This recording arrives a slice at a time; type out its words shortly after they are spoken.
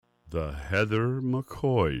The Heather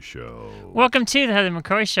McCoy Show. Welcome to the Heather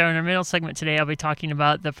McCoy Show. In our middle segment today, I'll be talking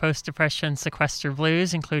about the post-depression sequester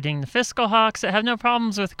blues, including the fiscal hawks that have no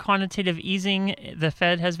problems with quantitative easing the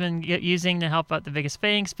Fed has been using to help out the biggest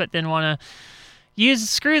banks, but then want to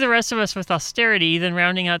screw the rest of us with austerity. Then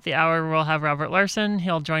rounding out the hour, we'll have Robert Larson.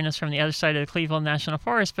 He'll join us from the other side of the Cleveland National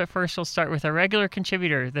Forest, but first we'll start with our regular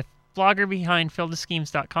contributor, the blogger behind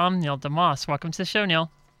FieldofSchemes.com, Neil deMause. Welcome to the show, Neil.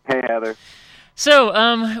 Hey, Heather. So,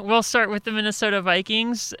 we'll start with the Minnesota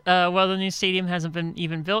Vikings. Well, the new stadium hasn't been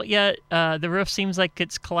even built yet. The roof seems like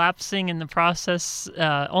it's collapsing in the process,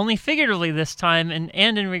 only figuratively this time, and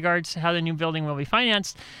in regards to how the new building will be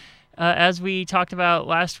financed. As we talked about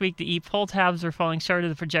last week, the E-pulltabs are falling short of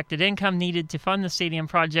the projected income needed to fund the stadium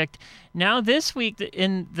project. Now, this week,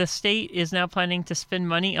 the state is now planning to spend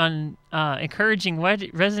money on encouraging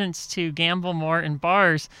residents to gamble more in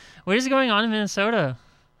bars. What is going on in Minnesota?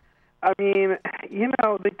 I mean,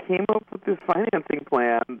 they came up with this financing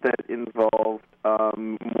plan that involved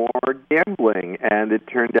more gambling, and it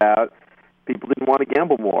turned out people didn't want to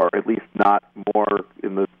gamble more, at least not more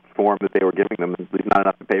in the form that they were giving them, at least not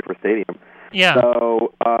enough to pay for a stadium. Yeah.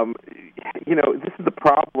 So, this is the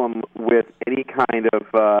problem with any kind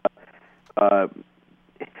of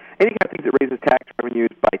thing that raises tax revenues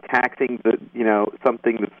by taxing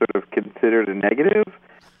something that's sort of considered a negative.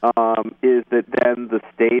 Is that then the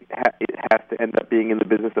state it has to end up being in the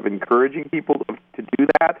business of encouraging people to do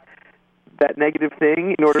that negative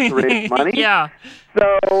thing in order to raise money? Yeah.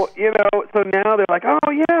 So, so now they're like, oh,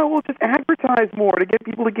 yeah, we'll just advertise more to get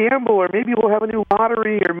people to gamble, or maybe we'll have a new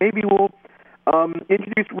lottery, or maybe we'll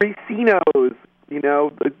introduce racinos,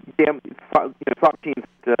 slot teams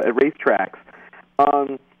at racetracks,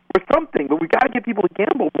 or something. But we got to get people to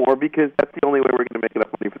gamble more because that's the only way we're going to make enough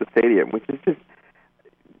money for the stadium, which is just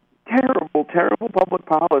terrible public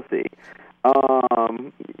policy.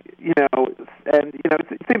 It's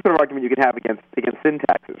the same sort of argument you could have against sin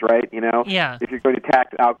taxes, right? Yeah. If you're going to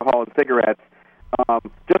tax alcohol and cigarettes,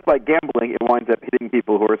 just like gambling, it winds up hitting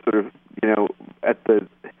people who are sort of, at the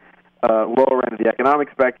lower end of the economic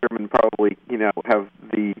spectrum and probably, have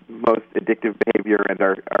the most addictive behavior and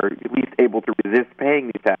are least able to resist paying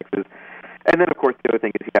these taxes. And then, of course, the other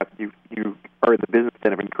thing is you are in the business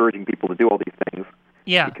then of encouraging people to do all these things.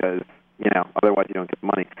 Yeah. Because, otherwise you don't get the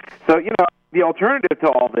money. So, the alternative to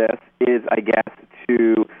all this is, I guess,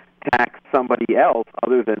 to tax somebody else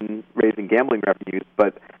other than raising gambling revenues,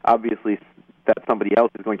 but obviously that somebody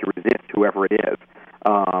else is going to resist whoever it is,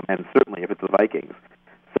 and certainly if it's the Vikings.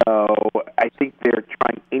 So I think they're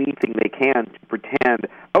trying anything they can to pretend,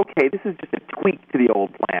 okay, this is just a tweak to the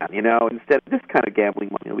old plan, instead of this kind of gambling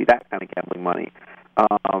money, it'll be that kind of gambling money.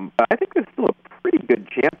 But I think there's still a pretty good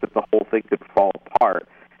chance that the whole thing could fall apart.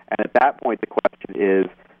 And at that point, the question is,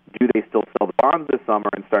 do they still sell the bonds this summer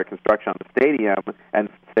and start construction on the stadium and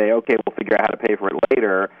say, okay, we'll figure out how to pay for it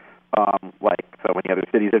later, like so many other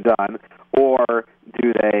cities have done, or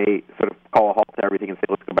do they sort of call a halt to everything and say,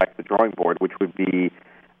 let's go back to the drawing board, which would be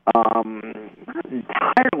not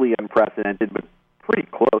entirely unprecedented, but pretty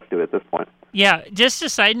close to it at this point. Yeah, just a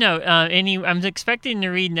side note, I'm expecting to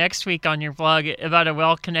read next week on your blog about a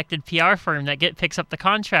well-connected PR firm that picks up the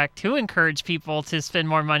contract to encourage people to spend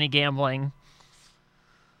more money gambling.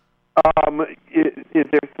 Is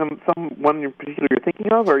there someone in particular you're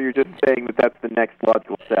thinking of, or you're just saying that that's the next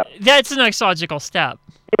logical step? That's the next logical step.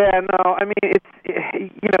 Yeah, no, I mean, it's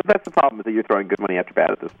that's the problem, is that you're throwing good money after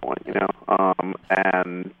bad at this point,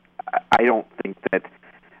 and I don't think that,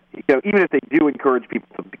 even if they do encourage people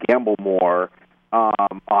to gamble more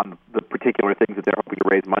on the particular things that they're hoping to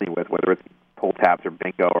raise money with, whether it's pull tabs or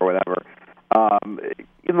bingo or whatever,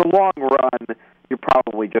 in the long run, you're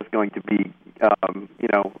probably just going to be,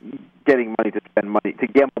 getting money to spend money, to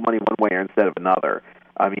gamble money one way or instead of another.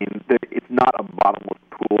 I mean, it's not a bottomless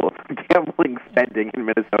pool of gambling spending in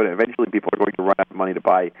Minnesota. Eventually, people are going to run out of money to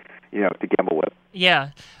buy, to gamble with. Yeah.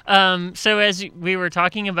 So as we were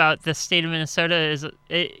talking about, the state of Minnesota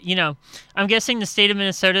I'm guessing the state of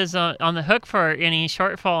Minnesota is on the hook for any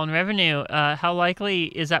shortfall in revenue. How likely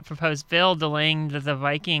is that proposed bill delaying the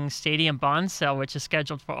Vikings stadium bond sale, which is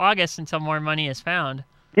scheduled for August, until more money is found?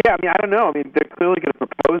 Yeah, I mean, I don't know. I mean, they're clearly going to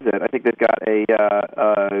propose it. I think they've got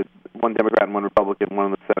a one Democrat and one Republican, one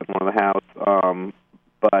in the Senate, one in the House.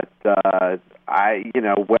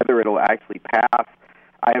 Whether it'll actually pass,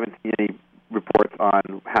 I haven't seen any reports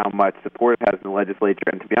on how much support it has in the legislature.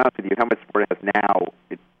 And to be honest with you, how much support it has now,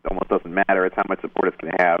 it almost doesn't matter. It's how much support it's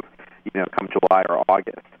going to have, come July or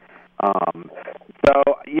August. So,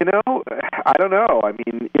 I don't know. I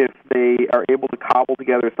mean, if they are able to cobble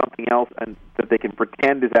together something else and that they can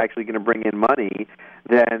pretend is actually going to bring in money,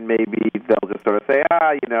 then maybe they'll just sort of say,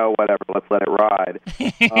 whatever, let's let it ride.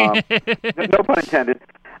 No pun intended.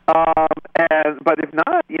 But if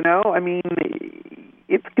not, I mean,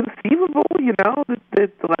 it's conceivable,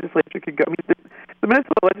 that the legislature could go. I mean, the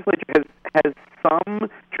Minnesota legislature has some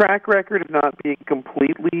track record of not being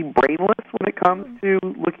completely brainless when it comes to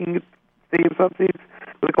looking at stadium subsidies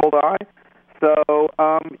with a cold eye. So,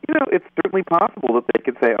 it's certainly possible that they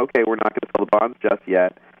could say, okay, we're not going to sell the bonds just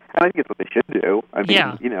yet. And I think it's what they should do. I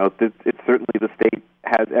mean, it's certainly the state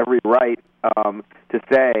has every right to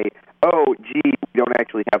say, oh, gee, we don't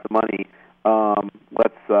actually have the money.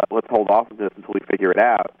 Let's hold off on this until we figure it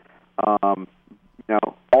out.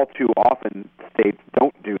 All too often states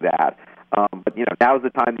don't do that. But now's the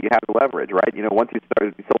time that you have the leverage, right? Once you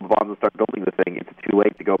sold the bonds and start building the thing, it's too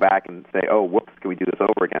late to go back and say, oh, whoops, can we do this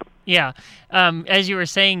over again? Yeah. As you were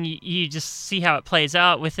saying, you just see how it plays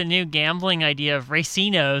out with the new gambling idea of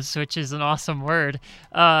racinos, which is an awesome word.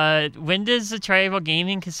 When does the tribal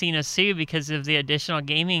gaming casino sue because of the additional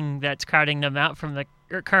gaming that's crowding them out from the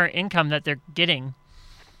current income that they're getting?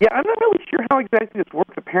 Yeah, I'm not really sure how exactly this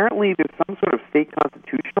works. Apparently, there's some sort of state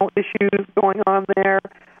constitutional issues going on there.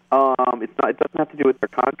 It doesn't have to do with their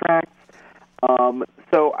contracts.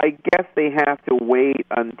 So I guess they have to wait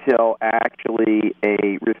until actually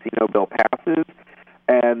a Racino bill passes.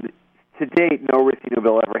 And to date, no Racino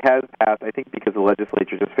bill ever has passed. I think because the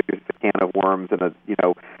legislature just figures it's a can of worms and a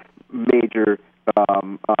major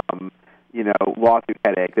lawsuit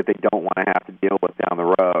headache that they don't want to have to deal with down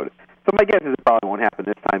the road. So my guess is it probably won't happen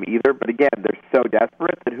this time either. But again, they're so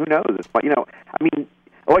desperate that who knows?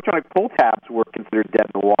 Electronic pull tabs were considered dead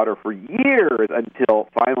in the water for years until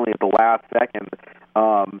finally at the last second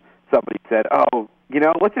somebody said, oh,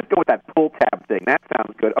 let's just go with that pull tab thing. That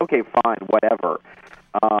sounds good. Okay, fine, whatever.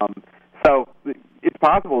 So it's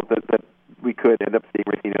possible that we could end up seeing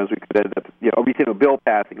racinos. We could end up, a Racino bill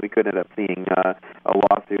passing. We could end up seeing a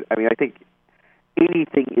lawsuit. I mean, I think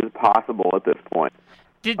anything is possible at this point.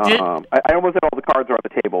 I almost said all the cards are on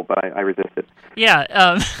the table, but I resisted.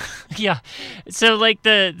 Yeah, yeah. So, like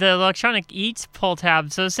the electronic eats pull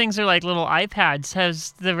tabs, those things are like little iPads.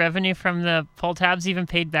 Has the revenue from the pull tabs even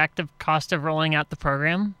paid back the cost of rolling out the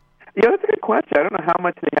program? Yeah, that's a good question. I don't know how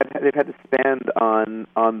much they've had to spend on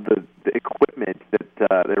the equipment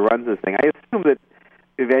that runs this thing. I assume that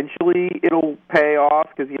eventually it'll pay off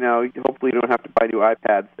because, hopefully you don't have to buy new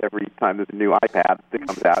iPads every time there's a new iPad that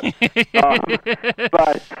comes out.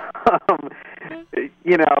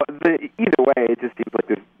 Either way, it just seems like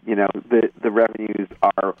the revenues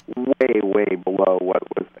are way, way below what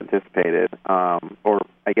was anticipated, or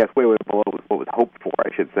I guess way, way below what was hoped for,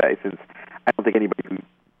 I should say, since I don't think anybody who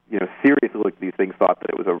seriously looked at these things thought that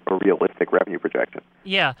it was a realistic revenue projection.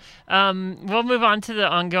 Yeah. We'll move on to the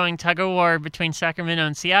ongoing tug-of-war between Sacramento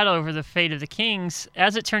and Seattle over the fate of the Kings.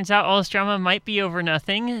 As it turns out, all this drama might be over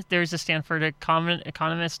nothing. There's a Stanford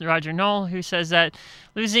economist, Roger Knoll, who says that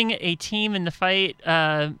losing a team in the fight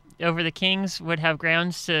over the Kings would have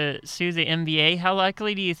grounds to sue the NBA. How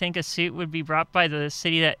likely do you think a suit would be brought by the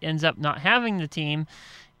city that ends up not having the team?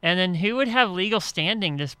 And then who would have legal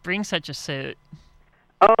standing to bring such a suit?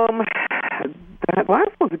 That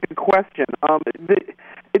last one's a good question.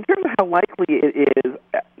 In terms of how likely it is,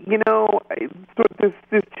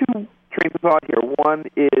 there's two trains of thought here.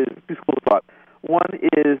 Two schools of thought. One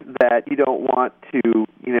is that you don't want to,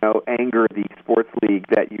 anger the sports league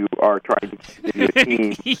that you are trying to continue a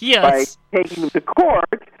team yes. by taking them to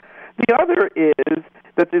court. The other is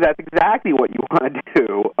that's exactly what you want to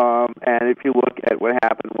do. And if you look at what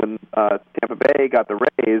happened when Tampa Bay got the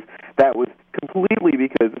Rays, that was completely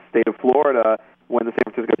because the state of Florida, when the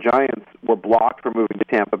San Francisco Giants were blocked from moving to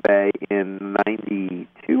Tampa Bay in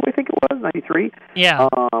 92, I think it was, 93. Yeah.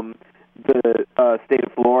 The state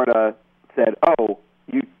of Florida said, oh,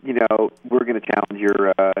 we're going to challenge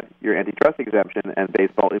your antitrust exemption, and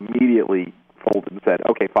baseball immediately folded and said,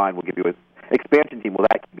 okay, fine, we'll give you an expansion team. Will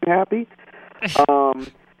that keep you happy?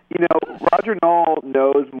 Roger Knoll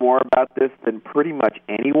knows more about this than pretty much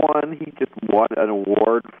anyone. He just won an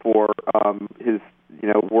award for his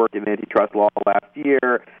work in antitrust law last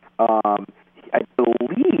year. I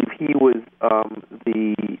believe he was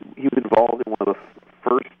involved in one of the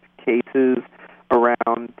first cases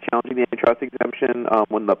around challenging the antitrust exemption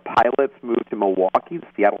when the Pilots moved to Milwaukee, the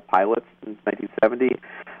Seattle Pilots in 1970.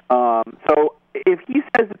 So if he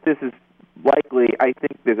says that this is likely, I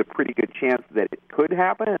think there's a pretty good chance that it could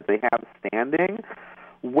happen if they have standing.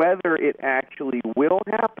 Whether it actually will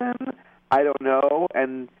happen, I don't know.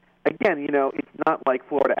 And again, it's not like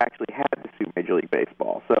Florida actually had to sue Major League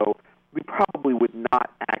Baseball, so we probably would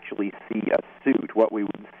not actually see a suit. What we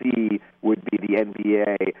would see would be the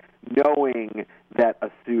NBA knowing that a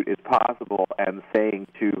suit is possible and saying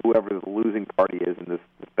to whoever the losing party is in this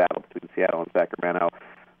battle between Seattle and Sacramento,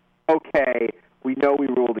 okay, we know we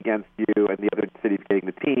ruled against you and the other city's getting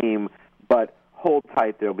the team, but hold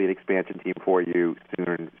tight, there'll be an expansion team for you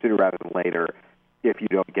sooner rather than later if you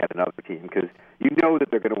don't get another team, because you know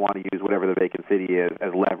that they're going to want to use whatever the vacant city is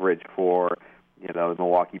as leverage for the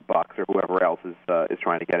Milwaukee Bucks or whoever else is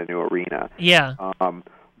trying to get a new arena. Yeah.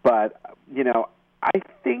 But I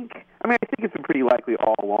think it's been pretty likely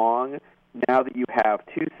all along. Now that you have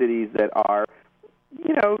two cities that are,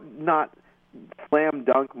 not slam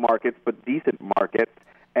dunk markets but decent markets,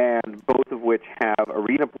 and both of which have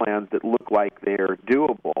arena plans that look like they're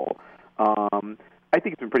doable. I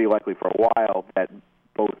think it's been pretty likely for a while that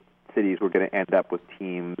both cities were going to end up with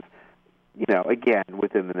teams, again,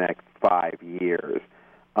 within the next 5 years.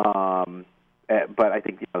 But I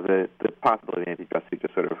think the possibility of antitrust suit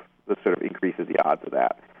just sort of increases the odds of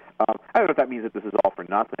that. I don't know if that means that this is all for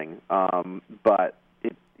nothing, but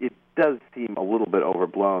it does seem a little bit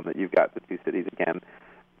overblown that you've got the two cities again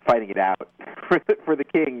fighting it out for the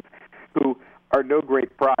Kings, who are no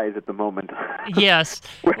great prize at the moment. Yes.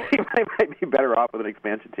 Where they might be better off with an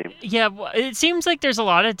expansion team. Yeah, it seems like there's a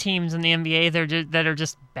lot of teams in the NBA that are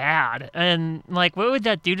just bad. And, what would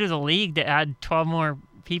that do to the league to add 12 more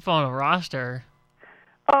people on a roster?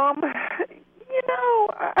 I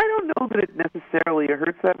don't know that it necessarily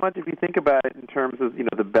hurts that much if you think about it in terms of,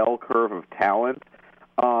 the bell curve of talent.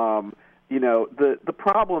 The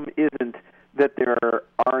problem isn't that there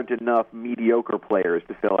aren't enough mediocre players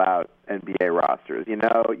to fill out NBA rosters.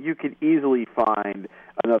 You could easily find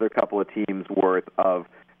another couple of teams worth of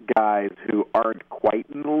guys who aren't quite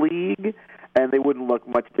in the league, and they wouldn't look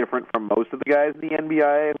much different from most of the guys in the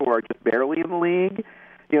NBA who are just barely in the league.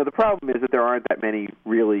 The problem is that there aren't that many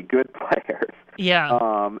really good players. Yeah.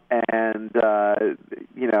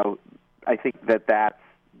 I think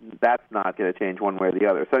that's not going to change one way or the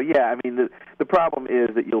other. So, yeah, the problem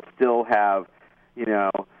is that you'll still have,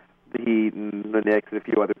 the Heat and the Knicks and a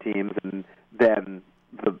few other teams, and then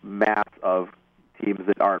the mass of teams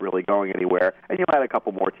that aren't really going anywhere. And you'll add a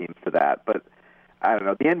couple more teams to that. But, I don't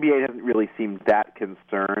know, the NBA doesn't really seem that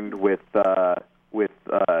concerned with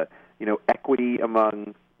equity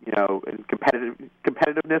among, and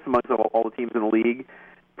competitiveness amongst all the teams in the league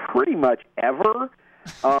pretty much ever.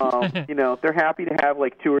 They're happy to have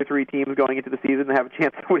 2 or 3 teams going into the season and have a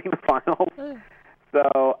chance of winning the finals.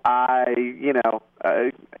 So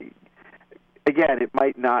again, it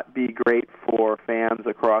might not be great for fans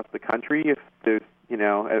across the country if there's,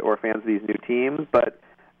 or fans of these new teams, but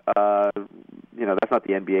that's not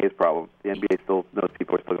the NBA's problem. The NBA still knows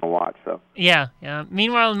people are still going to watch. So yeah.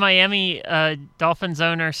 Meanwhile, in Miami, Dolphins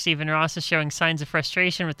owner Stephen Ross is showing signs of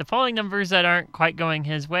frustration with the polling numbers that aren't quite going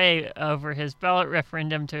his way over his ballot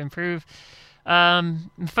referendum to improve fund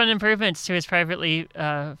improvements to his privately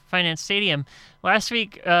financed stadium. Last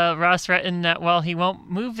week, Ross threatened that while he won't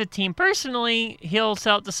move the team personally, he'll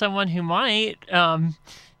sell it to someone who might.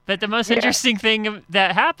 But the most interesting thing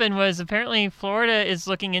that happened was apparently Florida is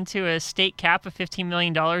looking into a state cap of $15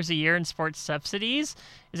 million a year in sports subsidies.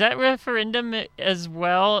 Is that referendum as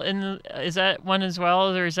well? Is that one as well,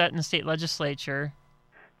 or is that in the state legislature?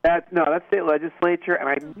 That's state legislature, and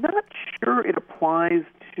I'm not sure it applies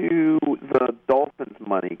to the Dolphins'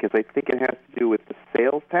 money, because I think it has to do with the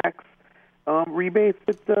sales tax rebates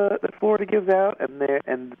that Florida gives out, and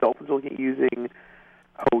the Dolphins will get using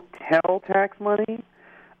hotel tax money.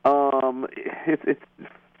 It's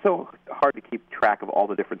so hard to keep track of all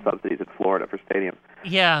the different subsidies in Florida for stadiums.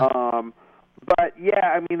 Yeah. But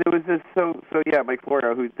yeah, there was this. Mike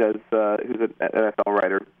Florio, who's an NFL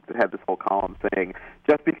writer, had this whole column saying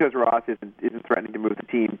just because Ross isn't threatening to move the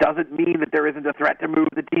team doesn't mean that there isn't a threat to move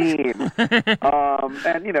the team.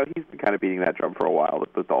 And he's been kind of beating that drum for a while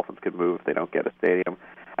that the Dolphins could move if they don't get a stadium.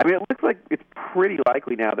 It looks like it's pretty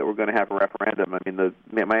likely now that we're going to have a referendum.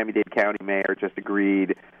 The Miami-Dade County mayor just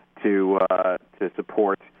agreed to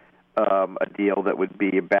support a deal that would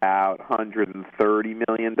be about $130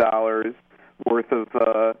 million worth of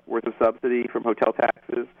subsidy from hotel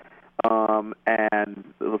taxes, and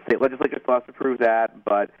the state legislature still has to approve that,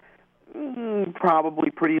 but probably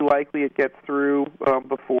pretty likely it gets through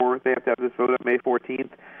before they have to have this vote on May 14th.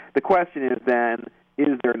 The question is then,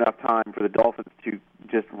 is there enough time for the Dolphins to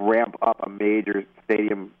just ramp up a major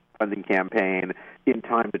stadium funding campaign in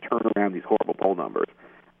time to turn around these horrible poll numbers?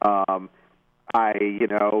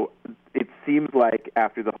 It seems like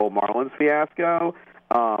after the whole Marlins fiasco,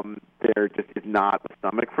 they're just is not a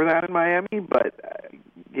stomach for that in Miami. But,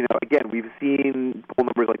 again, we've seen poll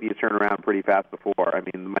numbers like these turn around pretty fast before. I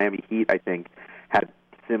mean, the Miami Heat, I think, had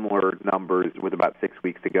similar numbers with about 6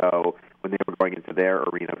 weeks to go when they were going into their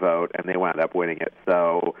arena vote, and they wound up winning it.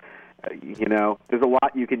 So, there's a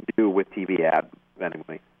lot you can do with TV ads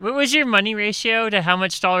anyway. What was your money ratio to how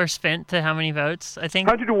much dollars spent to how many votes? I think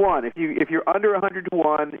 100 to 1. If you're under 100 to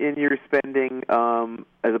 1 in your spending,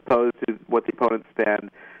 as opposed to what the opponents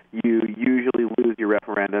spend, you usually lose your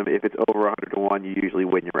referendum. If it's over 100 to 1, you usually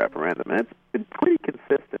win your referendum, and it's been pretty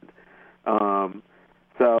consistent.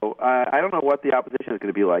 So I don't know what the opposition is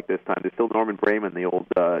going to be like this time. There's still Norman Brayman, the old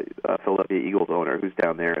Philadelphia Eagles owner, who's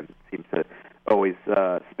down there and seems to always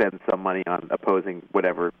spend some money on opposing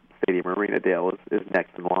whatever stadium or arena deal is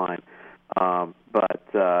next in line.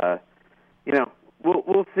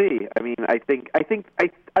 We'll see. I mean,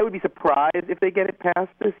 I would be surprised if they get it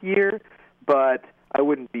passed this year, but I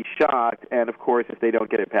wouldn't be shocked. And of course, if they don't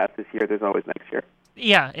get it passed this year, there's always next year.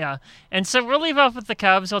 Yeah. And so we'll leave off with the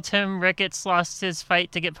Cubs. While Tom Ricketts lost his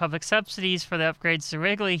fight to get public subsidies for the upgrades to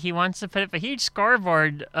Wrigley, he wants to put up a huge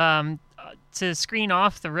scoreboard to screen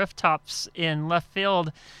off the rooftops in left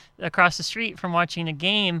field across the street from watching a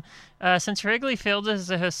game. Since Wrigley Field is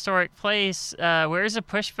a historic place, where is the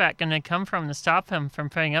pushback going to come from to stop him from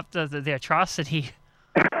putting up the atrocity?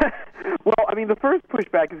 Well, I mean, the first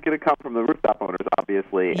pushback is going to come from the rooftop owners,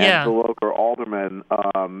 obviously, yeah. And the local alderman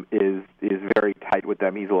is very tight with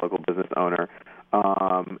them. He's a local business owner,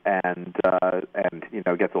 and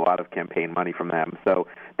gets a lot of campaign money from them. So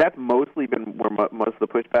that's mostly been where most of the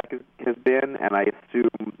pushback has been, and I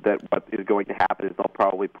assume that what is going to happen is they'll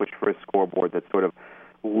probably push for a scoreboard that's sort of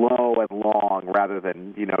low and long rather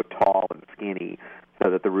than tall and skinny,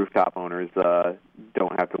 so that the rooftop owners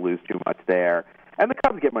don't have to lose too much there. And the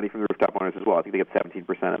Cubs get money from the rooftop owners as well. I think they get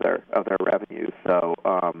 17% of their revenues. So,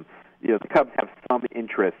 the Cubs have some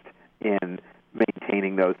interest in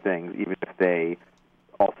maintaining those things, even if they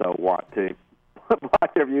also want to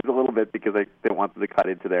block their views a little bit because they don't want them to cut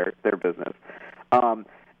into their business.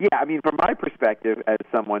 I mean, from my perspective, as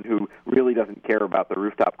someone who really doesn't care about the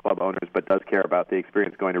rooftop club owners but does care about the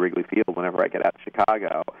experience going to Wrigley Field whenever I get out to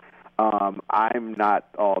Chicago, I'm not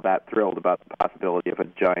all that thrilled about the possibility of a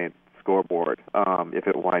giant scoreboard if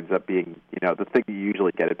it winds up being the thing you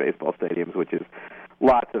usually get at baseball stadiums, which is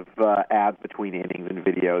lots of ads between innings and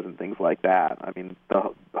videos and things like that. I mean,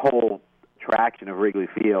 the whole attraction of Wrigley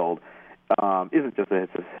Field isn't just that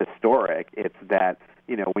it's historic, it's that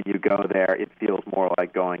when you go there it feels more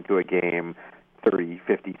like going to a game 30,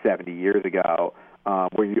 50, 70 years ago,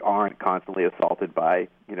 where you aren't constantly assaulted by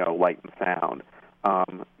light and sound.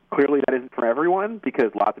 Clearly, that isn't for everyone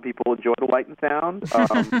because lots of people enjoy the light and sound,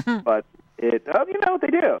 but it, they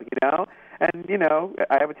do, And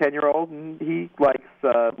I have a 10-year-old, and he likes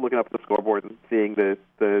looking up at the scoreboard and seeing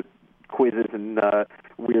the quizzes and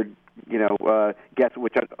weird, guess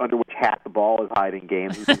under which hat the ball is hiding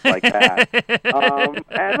games and things like that.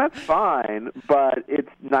 And that's fine, but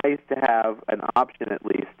it's nice to have an option at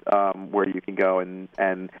least where you can go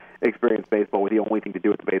and experience baseball where the only thing to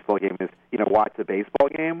do at the baseball game is, watch the baseball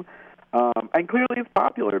game. And clearly it's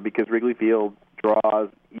popular because Wrigley Field draws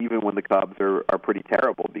even when the Cubs are pretty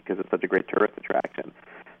terrible because it's such a great tourist attraction.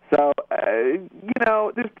 So,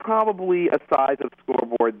 there's probably a size of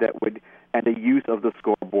scoreboard that would, and a use of the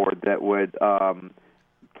scoreboard that would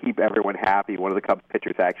keep everyone happy. One of the Cubs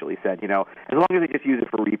pitchers actually said, as long as they just use it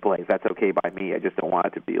for replays, that's okay by me. I just don't want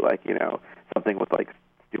it to be like, something with like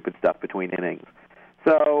stupid stuff between innings.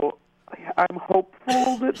 So I'm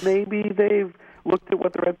hopeful that maybe they've looked at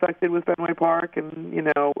what the Red Sox did with Fenway Park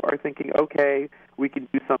and, are thinking, okay, we can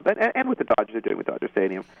do something, and with the Dodgers, they're doing with Dodger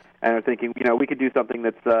Stadium, and are thinking, we could do something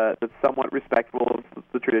that's somewhat respectful of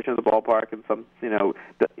the tradition of the ballpark and some,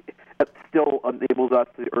 that still enables us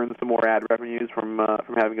to earn some more ad revenues from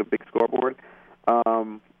having a big scoreboard.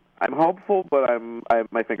 I'm hopeful, but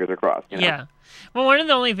my fingers are crossed. Yeah. Well, one of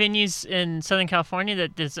the only venues in Southern California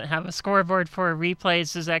that doesn't have a scoreboard for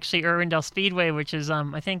replays is actually Irwindale Speedway, which is,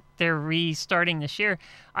 I think they're restarting this year.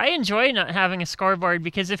 I enjoy not having a scoreboard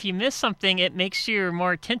because if you miss something, it makes you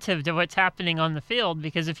more attentive to what's happening on the field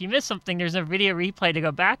because if you miss something, there's a video replay to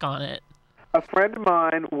go back on it. A friend of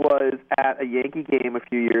mine was at a Yankee game a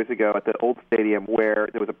few years ago at the old stadium where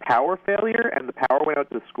there was a power failure and the power went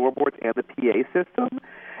out to the scoreboards and the PA system.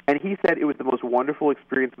 And he said it was the most wonderful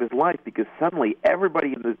experience of his life because suddenly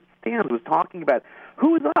everybody in the stands was talking about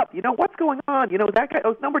who's up, what's going on, that guy, oh,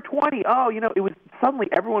 it's number 20. Oh, it was suddenly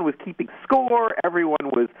everyone was keeping score. Everyone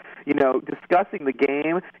was, discussing the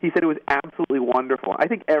game. He said it was absolutely wonderful. I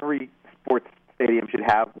think every sports stadium should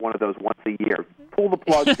have one of those once a year. Pull the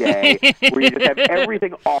plug day where you just have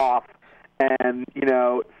everything off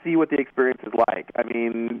and see what the experience is like. I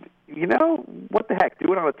mean, what the heck?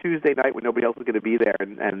 Do it on a Tuesday night when nobody else is going to be there,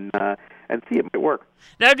 and see it might work.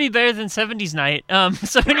 That would be better than 70s night.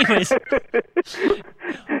 So, anyways.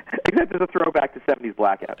 Except it's a throwback to 70s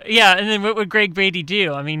blackout. Yeah, and then what would Greg Brady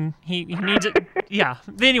do? I mean, he needs it. Yeah.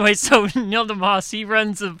 Anyway, so Neil deMause, he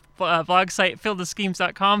runs a blog site,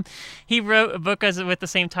 fieldofschemes.com. He wrote a book with the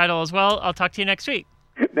same title as well. I'll talk to you next week.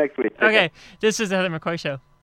 Next week. Okay. This is the Heather McCoy Show.